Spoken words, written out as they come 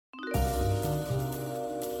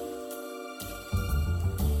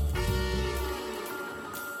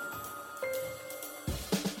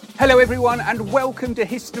Hello everyone and welcome to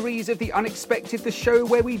Histories of the Unexpected, the show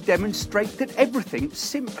where we demonstrate that everything,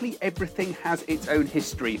 simply everything, has its own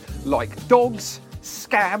history, like dogs,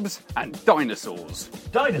 scabs and dinosaurs.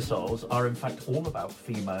 Dinosaurs are in fact all about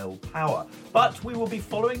female power, but we will be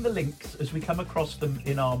following the links as we come across them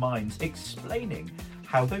in our minds, explaining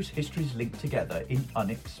how those histories link together in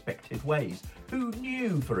unexpected ways. Who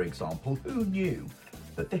knew, for example,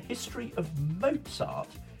 that the history of Mozart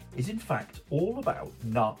is in fact all about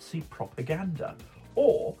Nazi propaganda,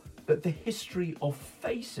 or that the history of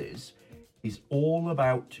faces is all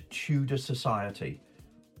about Tudor society?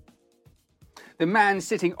 The man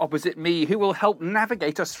sitting opposite me who will help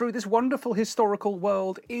navigate us through this wonderful historical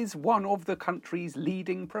world is one of the country's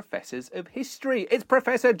leading professors of history. It's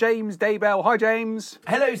Professor James Daybell. Hi, James.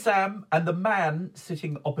 Hello, Sam. And the man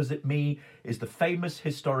sitting opposite me is the famous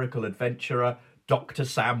historical adventurer, Dr.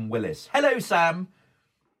 Sam Willis. Hello, Sam.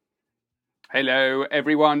 Hello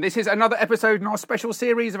everyone, this is another episode in our special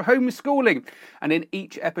series of homeschooling, and in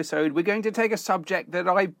each episode we're going to take a subject that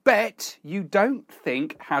I bet you don't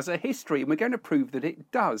think has a history, and we're going to prove that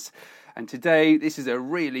it does. And today, this is a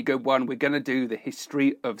really good one. We're going to do the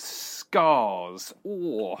history of scars.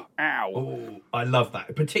 Oh, ow. Oh, I love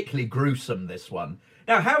that. Particularly gruesome, this one.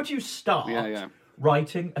 Now, how do you start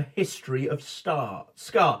writing a history of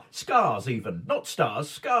scars even, not stars,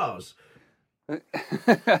 scars?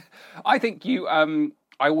 I think I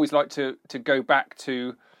always like to go back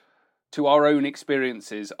to our own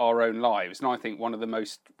experiences, our own lives. And I think one of the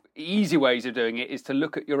most easy ways of doing it is to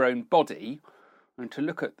look at your own body and to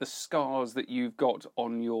look at the scars that you've got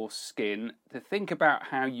on your skin, to think about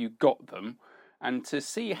how you got them and to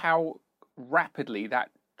see how rapidly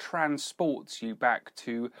that transports you back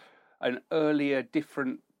to an earlier,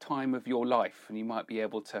 different time of your life. And you might be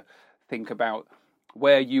able to think about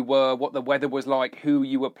where you were, what the weather was like, who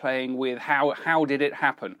you were playing with, how did it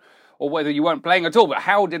happen? Or whether you weren't playing at all, but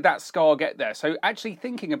how did that scar get there? So actually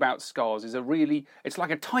thinking about scars is it's like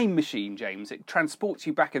a time machine, James. It transports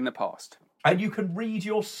you back in the past. And you can read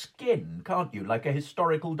your skin, can't you? Like a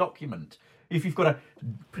historical document. If you've got a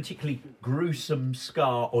particularly gruesome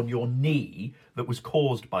scar on your knee that was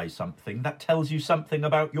caused by something, that tells you something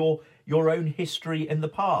about your own history in the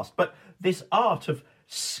past. But this art of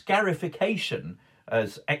scarification,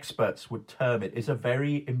 as experts would term it, is a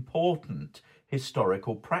very important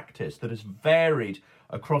historical practice that has varied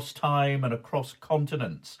across time and across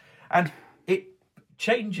continents. And it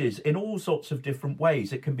changes in all sorts of different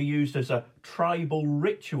ways. It can be used as a tribal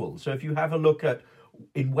ritual. So if you have a look at,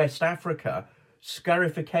 in West Africa,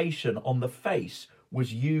 scarification on the face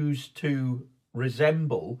was used to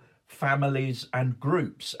resemble families and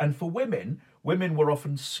groups. And for women were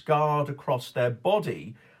often scarred across their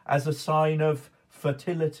body as a sign of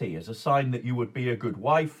fertility, as a sign that you would be a good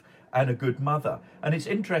wife and a good mother. And it's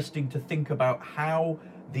interesting to think about how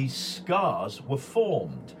these scars were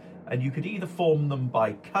formed. And you could either form them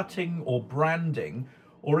by cutting or branding,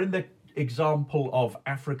 or in the example of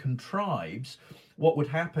African tribes, what would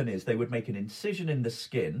happen is they would make an incision in the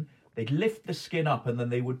skin, they'd lift the skin up, and then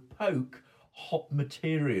they would poke hot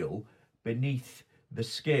material beneath the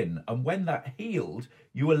skin. And when that healed,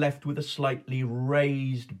 you were left with a slightly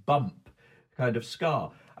raised bump kind of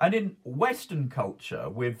scar. And in Western culture,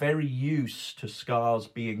 we're very used to scars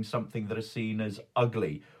being something that is seen as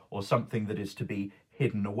ugly or something that is to be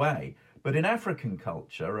hidden away. But in African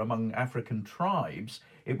culture, among African tribes,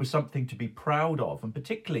 it was something to be proud of. And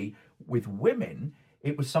particularly with women,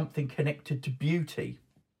 it was something connected to beauty.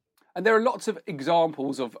 And there are lots of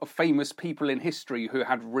examples of famous people in history who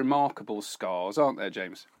had remarkable scars, aren't there,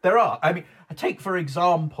 James? There are. I mean, take, for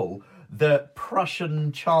example, the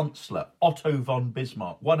Prussian Chancellor, Otto von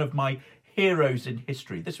Bismarck, one of my heroes in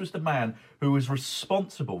history. This was the man who was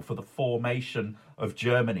responsible for the formation of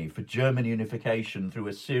Germany, for German unification through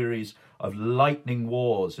a series of lightning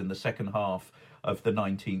wars in the second half of the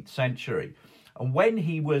 19th century. And when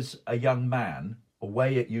he was a young man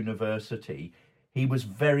away at university, he was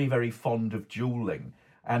very, very fond of duelling.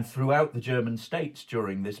 And throughout the German states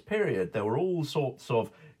during this period, there were all sorts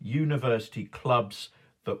of university clubs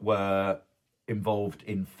that were involved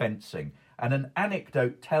in fencing. And an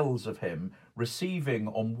anecdote tells of him receiving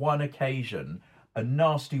on one occasion a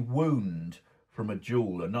nasty wound from a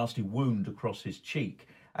duel, a nasty wound across his cheek.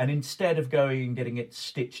 And instead of going and getting it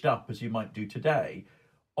stitched up as you might do today,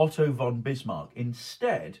 Otto von Bismarck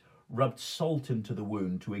instead rubbed salt into the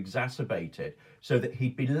wound to exacerbate it, so that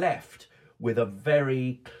he'd be left with a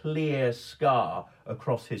very clear scar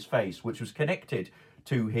across his face, which was connected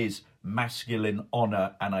to his masculine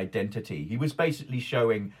honour and identity. He was basically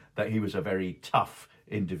showing that he was a very tough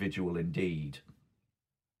individual indeed.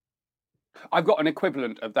 I've got an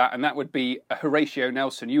equivalent of that, and that would be Horatio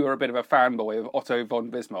Nelson. You were a bit of a fanboy of Otto von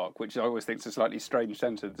Bismarck, which I always think is a slightly strange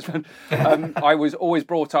sentence. I was always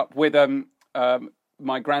brought up with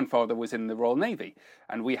my grandfather was in the Royal Navy,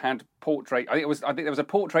 and we had portrait. I think there was a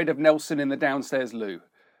portrait of Nelson in the downstairs loo,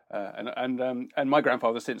 and my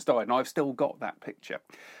grandfather since died, and I've still got that picture.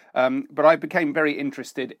 But I became very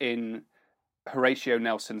interested in Horatio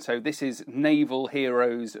Nelson. So this is naval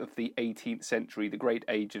heroes of the 18th century, the great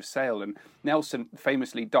age of sail. And Nelson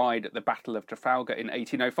famously died at the Battle of Trafalgar in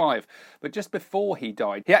 1805. But just before he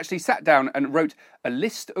died, he actually sat down and wrote a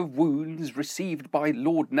list of wounds received by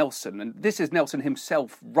Lord Nelson. And this is Nelson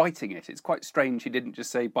himself writing it. It's quite strange he didn't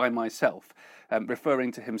just say by myself,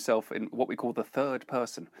 referring to himself in what we call the third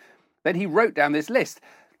person. Then he wrote down this list.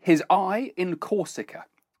 His eye in Corsica.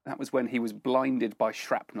 That was when he was blinded by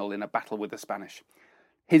shrapnel in a battle with the Spanish.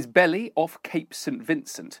 His belly off Cape St.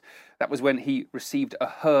 Vincent. That was when he received a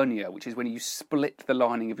hernia, which is when you split the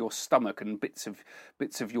lining of your stomach and bits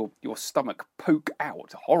of your stomach poke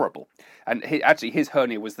out. Horrible. And his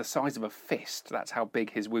hernia was the size of a fist. That's how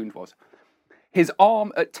big his wound was. His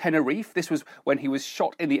arm at Tenerife. This was when he was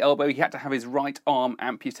shot in the elbow. He had to have his right arm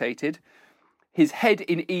amputated. His head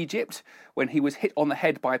in Egypt, when he was hit on the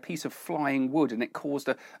head by a piece of flying wood and it caused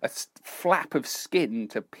a flap of skin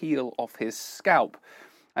to peel off his scalp.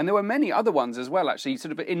 And there were many other ones as well, actually,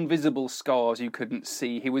 sort of invisible scars you couldn't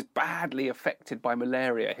see. He was badly affected by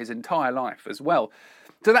malaria his entire life as well.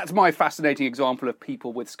 So that's my fascinating example of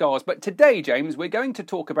people with scars. But today, James, we're going to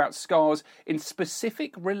talk about scars in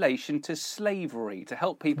specific relation to slavery, to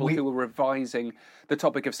help people who are revising the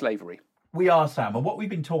topic of slavery. We are, Sam, and what we've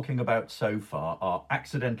been talking about so far are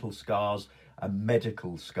accidental scars and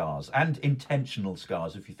medical scars and intentional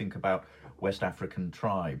scars, if you think about West African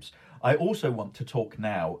tribes. I also want to talk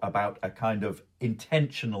now about a kind of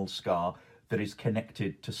intentional scar that is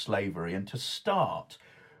connected to slavery, and to start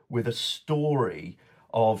with a story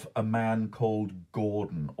of a man called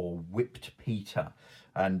Gordon, or Whipped Peter,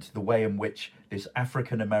 and the way in which this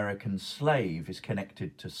African-American slave is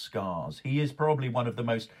connected to scars. He is probably one of the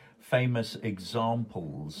most famous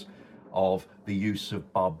examples of the use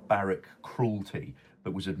of barbaric cruelty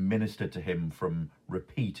that was administered to him from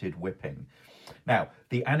repeated whipping. Now,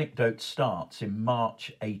 the anecdote starts in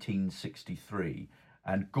March 1863,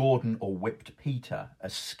 and Gordon, or Whipped Peter,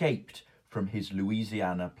 escaped from his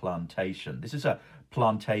Louisiana plantation. This is a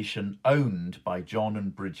plantation owned by John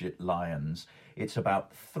and Bridget Lyons. It's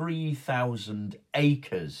about 3,000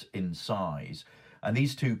 acres in size, and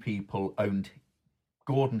these two people owned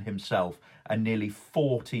Gordon himself and nearly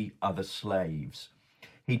 40 other slaves.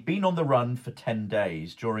 He'd been on the run for 10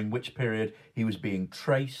 days, during which period he was being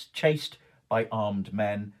chased by armed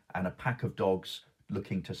men and a pack of dogs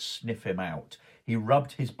looking to sniff him out. He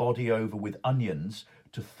rubbed his body over with onions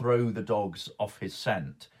to throw the dogs off his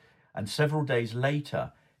scent. And several days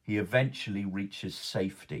later, he eventually reaches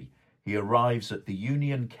safety. He arrives at the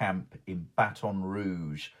Union camp in Baton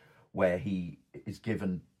Rouge, where he is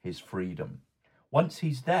given his freedom. Once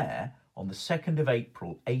he's there, on the 2nd of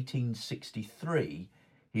April, 1863,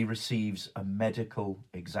 he receives a medical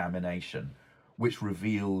examination, which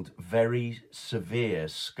revealed very severe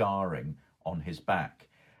scarring on his back.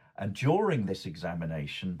 And during this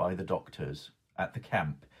examination by the doctors at the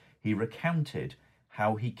camp, he recounted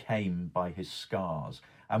how he came by his scars,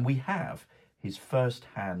 and we have his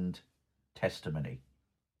first-hand testimony.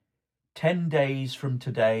 10 days from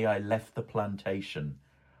today I left the plantation.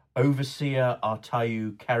 Overseer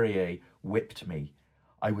Artayu Carrier whipped me.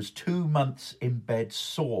 I was 2 months in bed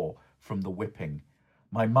sore from the whipping.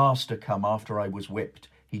 My master come after I was whipped.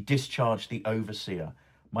 He discharged the overseer.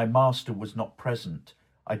 My master was not present.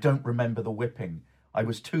 I don't remember the whipping. I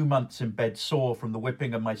was 2 months in bed sore from the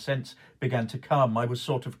whipping, and my sense began to come. I was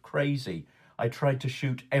sort of crazy. I tried to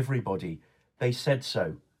shoot everybody. They said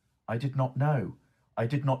so. I did not know. I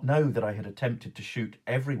did not know that I had attempted to shoot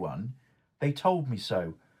everyone. They told me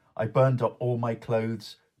so. I burned up all my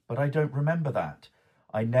clothes, but I don't remember that.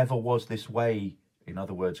 I never was this way, in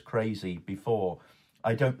other words, crazy, before.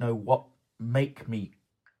 I don't know what make me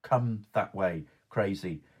come that way,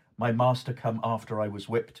 crazy. My master come after I was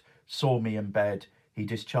whipped, saw me in bed. He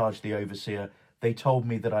discharged the overseer. They told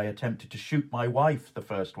me that I attempted to shoot my wife, the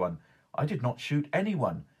first one. I did not shoot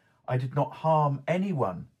anyone. I did not harm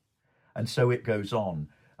anyone. And so it goes on.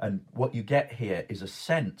 And what you get here is a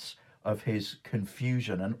sense of his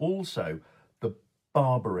confusion and also the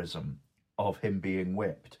barbarism of him being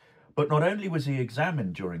whipped. But not only was he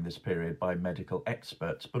examined during this period by medical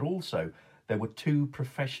experts, but also there were 2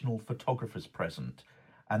 professional photographers present,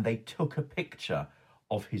 and they took a picture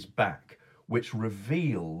of his back, which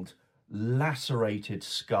revealed lacerated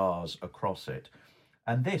scars across it.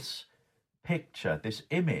 And this picture, this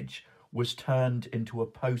image, was turned into a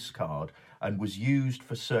postcard and was used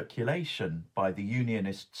for circulation by the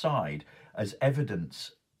Unionist side as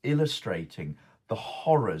evidence illustrating the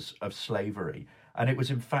horrors of slavery. And it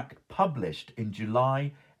was in fact published in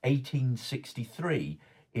July 1863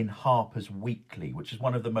 in Harper's Weekly, which is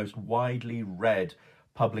one of the most widely read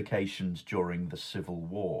publications during the Civil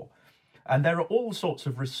War. And there are all sorts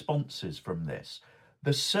of responses from this.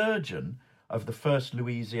 The surgeon of the 1st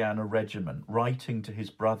Louisiana Regiment, writing to his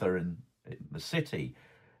brother in the city,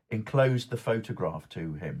 enclosed the photograph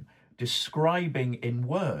to him, describing in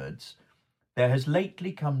words, "There has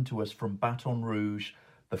lately come to us from Baton Rouge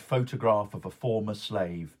the photograph of a former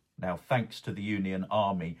slave, now thanks to the Union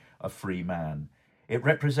Army, a free man. It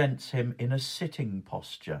represents him in a sitting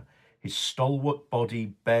posture, his stalwart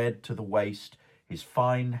body bared to the waist, his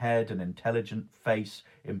fine head and intelligent face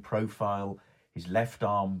in profile, his left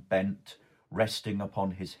arm bent, resting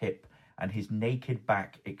upon his hip, and his naked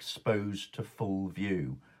back exposed to full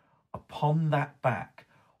view. Upon that back,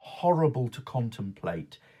 horrible to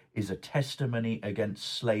contemplate, is a testimony against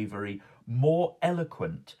slavery more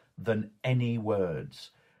eloquent than any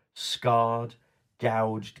words. Scarred,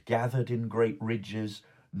 gouged, gathered in great ridges,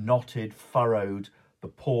 knotted, furrowed, the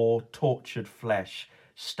poor, tortured flesh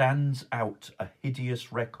stands out a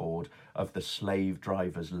hideous record of the slave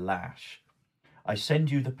driver's lash. I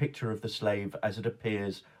send you the picture of the slave as it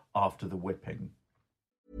appears after the whipping."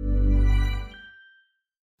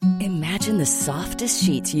 Imagine the softest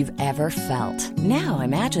sheets you've ever felt. Now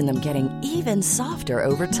imagine them getting even softer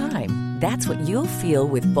over time. That's what you'll feel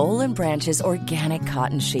with Boll & Branch's organic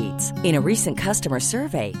cotton sheets. In a recent customer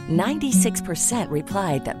survey, 96%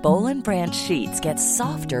 replied that Boll & Branch sheets get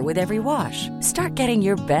softer with every wash. Start getting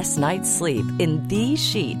your best night's sleep in these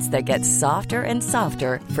sheets that get softer and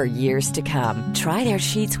softer for years to come. Try their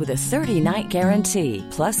sheets with a 30-night guarantee.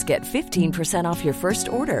 Plus, get 15% off your first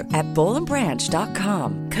order at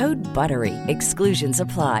bollandbranch.com. Code BUTTERY. Exclusions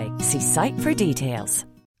apply. See site for details.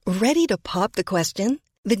 Ready to pop the question?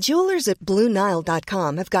 The jewelers at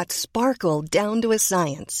BlueNile.com have got sparkle down to a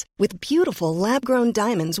science with beautiful lab-grown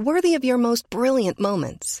diamonds worthy of your most brilliant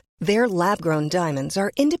moments. Their lab-grown diamonds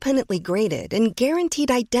are independently graded and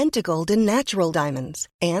guaranteed identical to natural diamonds,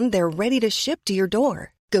 and they're ready to ship to your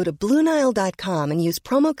door. Go to BlueNile.com and use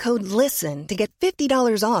promo code LISTEN to get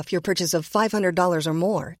 $50 off your purchase of $500 or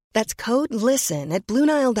more. That's code LISTEN at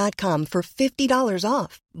BlueNile.com for $50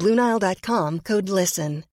 off. BlueNile.com, code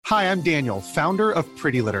LISTEN. Hi, I'm Daniel, founder of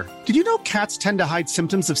Pretty Litter. Did you know cats tend to hide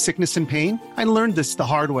symptoms of sickness and pain? I learned this the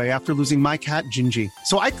hard way after losing my cat, Gingy.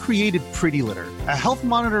 So I created Pretty Litter, a health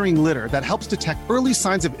monitoring litter that helps detect early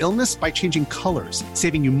signs of illness by changing colors,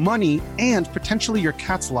 saving you money and potentially your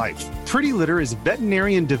cat's life. Pretty Litter is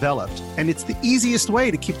veterinarian developed, and it's the easiest way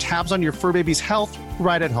to keep tabs on your fur baby's health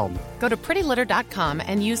right at home. Go to prettylitter.com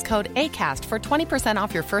and use code ACAST for 20%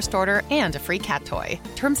 off your first order and a free cat toy.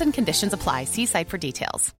 Terms and conditions apply. See site for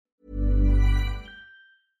details.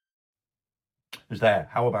 There,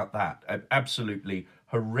 how about that? An absolutely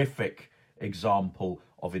horrific example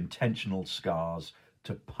of intentional scars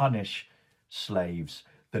to punish slaves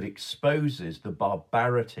that exposes the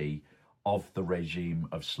barbarity of the regime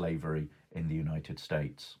of slavery in the United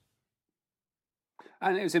States.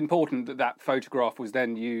 And it was important that that photograph was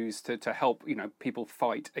then used to help, people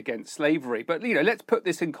fight against slavery. But, let's put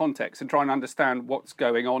this in context and try and understand what's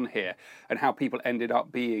going on here and how people ended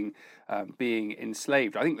up being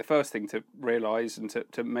enslaved. I think the first thing to realise and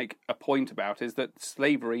to make a point about is that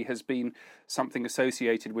slavery has been something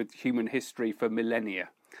associated with human history for millennia.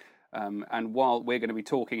 And while we're going to be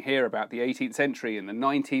talking here about the 18th century and the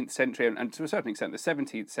 19th century and to a certain extent the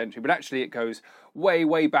 17th century, but actually it goes way,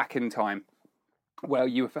 way back in time, where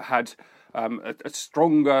you've had a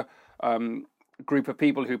stronger group of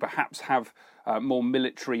people who perhaps have more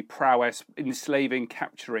military prowess, enslaving,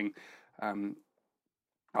 capturing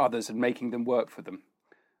others and making them work for them.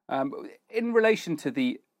 In relation to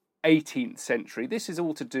the 18th century, this is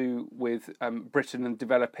all to do with Britain and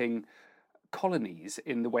developing colonies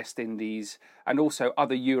in the West Indies and also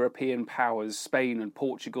other European powers, Spain and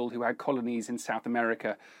Portugal, who had colonies in South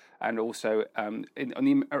America and also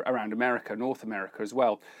around America, North America as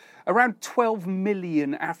well. Around 12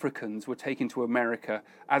 million Africans were taken to America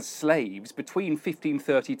as slaves between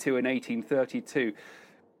 1532 and 1832.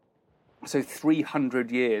 So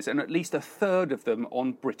 300 years, and at least a third of them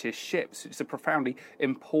on British ships. It's a profoundly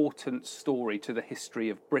important story to the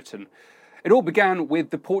history of Britain. It all began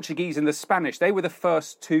with the Portuguese and the Spanish. They were the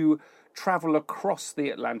first to travel across the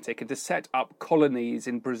Atlantic and to set up colonies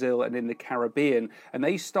in Brazil and in the Caribbean. And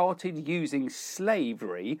they started using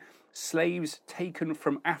slavery slaves taken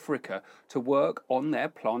from Africa to work on their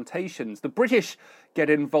plantations. The British get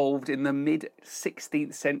involved in the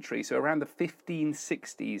mid-16th century, so around the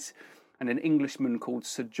 1560s, and an Englishman called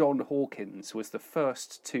Sir John Hawkins was the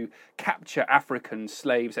first to capture African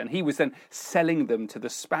slaves, and he was then selling them to the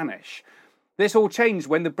Spanish. This all changed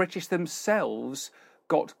when the British themselves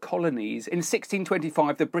got colonies. In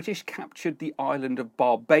 1625, the British captured the island of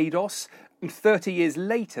Barbados, and 30 years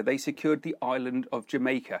later, they secured the island of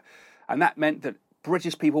Jamaica. And that meant that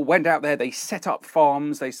British people went out there, they set up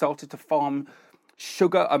farms, they started to farm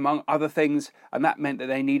sugar, among other things, and that meant that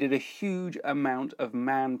they needed a huge amount of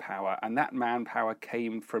manpower, and that manpower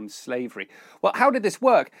came from slavery. Well, how did this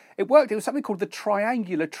work? It was something called the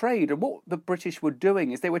triangular trade, and what the British were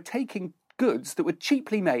doing is they were taking goods that were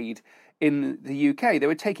cheaply made in the UK. They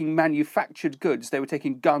were taking manufactured goods. They were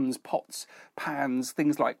taking guns, pots, pans,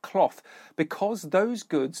 things like cloth, because those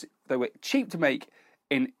goods, they were cheap to make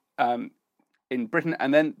in Britain,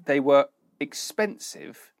 and then they were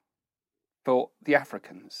expensive for the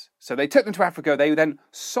Africans. So they took them to Africa. They then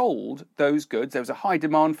sold those goods. There was a high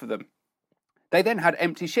demand for them. They then had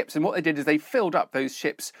empty ships, and what they did is they filled up those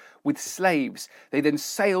ships with slaves. They then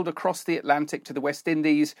sailed across the Atlantic to the West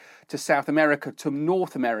Indies, to South America, to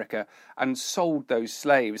North America, and sold those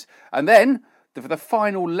slaves. And then, for the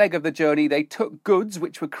final leg of the journey, they took goods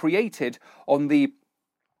which were created on the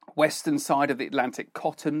western side of the Atlantic,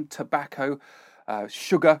 cotton, tobacco,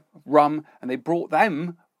 sugar, rum, and they brought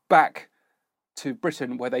them back to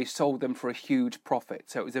Britain, where they sold them for a huge profit.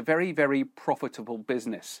 So it was a very, very profitable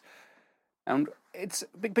business. And it's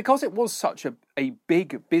because it was such a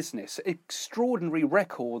big business, extraordinary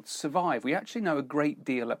records survive. We actually know a great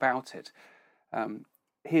deal about it.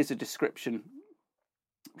 Here's a description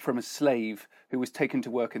from a slave who was taken to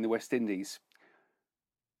work in the West Indies.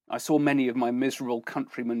 I saw many of my miserable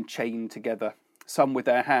countrymen chained together, some with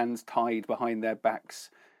their hands tied behind their backs.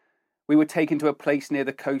 We were taken to a place near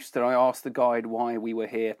the coast, and I asked the guide why we were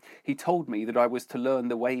here. He told me that I was to learn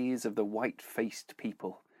the ways of the white-faced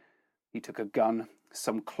people. He took a gun,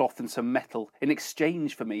 some cloth and some metal in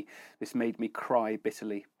exchange for me. This made me cry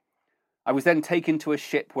bitterly. I was then taken to a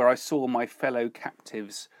ship where I saw my fellow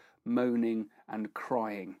captives moaning and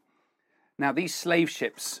crying. Now, these slave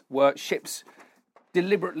ships were ships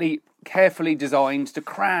deliberately, carefully designed to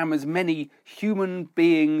cram as many human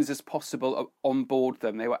beings as possible on board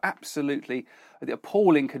them. They were absolutely, the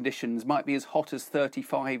appalling conditions, might be as hot as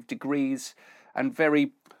 35 degrees, and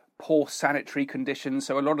very poor sanitary conditions,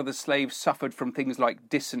 so a lot of the slaves suffered from things like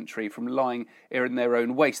dysentery, from lying in their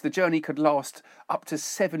own waste. The journey could last up to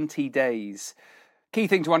 70 days. Key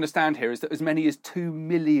thing to understand here is that as many as 2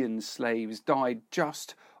 million slaves died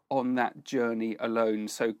just on that journey alone,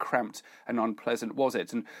 so cramped and unpleasant was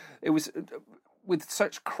it. And it was, with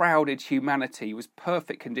such crowded humanity, it was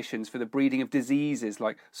perfect conditions for the breeding of diseases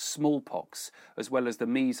like smallpox, as well as the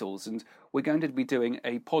measles. And we're going to be doing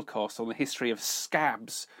a podcast on the history of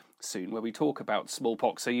scabs soon, where we talk about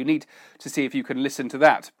smallpox, so you need to see if you can listen to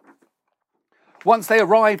that. Once they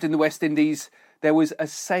arrived in the West Indies, there was a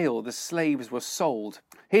sale. The slaves were sold.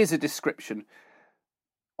 Here's a description.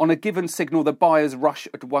 On a given signal, the buyers rush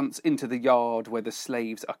at once into the yard where the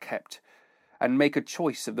slaves are kept and make a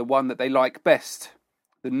choice of the one that they like best.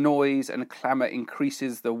 The noise and clamour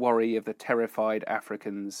increases the worry of the terrified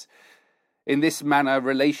Africans. In this manner,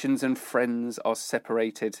 relations and friends are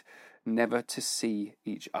separated, never to see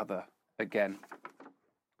each other again.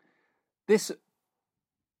 This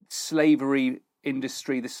slavery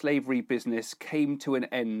industry, the slavery business, came to an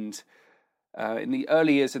end in the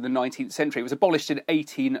early years of the 19th century. It was abolished in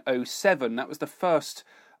 1807. That was the first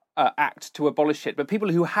act to abolish it. But people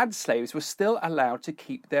who had slaves were still allowed to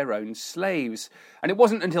keep their own slaves. And it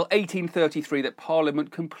wasn't until 1833 that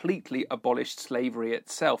Parliament completely abolished slavery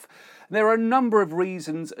itself. And there are a number of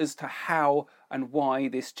reasons as to how and why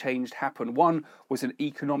this change happened. One was an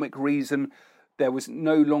economic reason. There was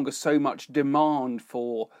no longer so much demand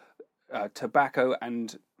for tobacco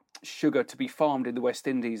and sugar to be farmed in the West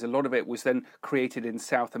Indies. A lot of it was then created in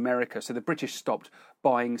South America, so the British stopped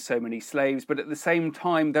buying so many slaves. But at the same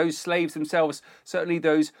time, those slaves themselves, certainly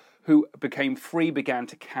those who became free, began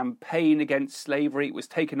to campaign against slavery. It was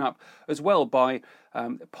taken up as well by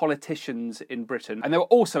politicians in Britain. And there were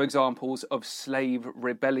also examples of slave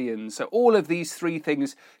rebellions. So all of these three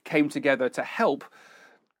things came together to help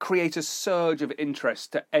create a surge of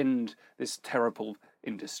interest to end this terrible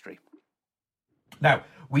industry. Now,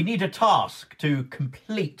 we need a task to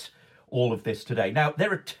complete all of this today. Now,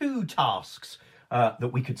 there are two tasks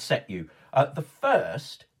that we could set you. The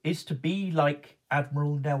first is to be like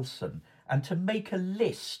Admiral Nelson and to make a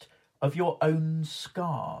list of your own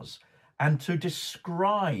scars and to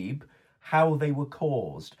describe how they were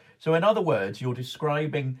caused. So in other words, you're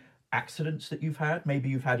describing accidents that you've had. Maybe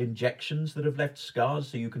you've had injections that have left scars,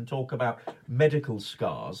 so you can talk about medical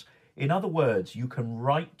scars. In other words, you can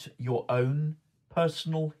write your own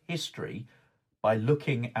personal history by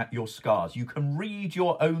looking at your scars. You can read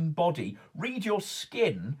your own body, read your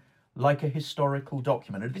skin like a historical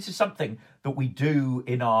document. And this is something that we do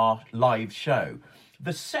in our live show.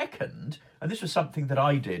 The second, and this was something that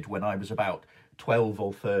I did when I was about 12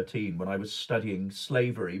 or 13, when I was studying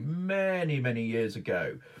slavery many, many years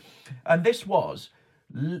ago. And this was,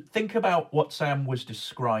 think about what Sam was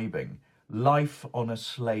describing, life on a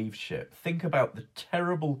slave ship. Think about the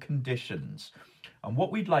terrible conditions. And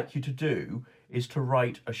what we'd like you to do is to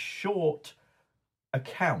write a short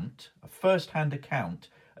account, a first-hand account,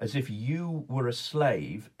 as if you were a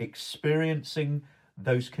slave experiencing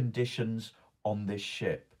those conditions on this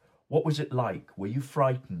ship. What was it like? Were you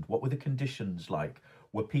frightened? What were the conditions like?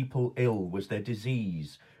 Were people ill? Was there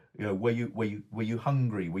disease? You know, were you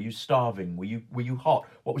hungry? Were you starving? Were you hot?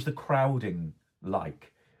 What was the crowding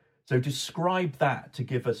like? So describe that to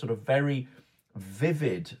give a sort of very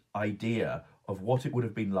vivid idea of what it would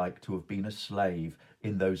have been like to have been a slave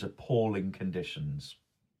in those appalling conditions.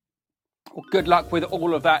 Well, good luck with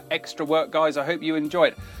all of that extra work, guys. I hope you enjoy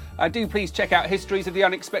it. Do please check out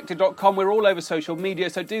historiesoftheunexpected.com. We're all over social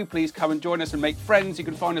media, so do please come and join us and make friends. You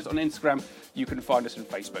can find us on Instagram. You can find us on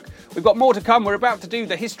Facebook. We've got more to come. We're about to do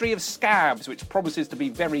the history of scabs, which promises to be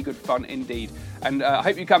very good fun indeed. And I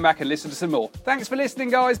hope you come back and listen to some more. Thanks for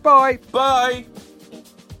listening, guys. Bye. Bye.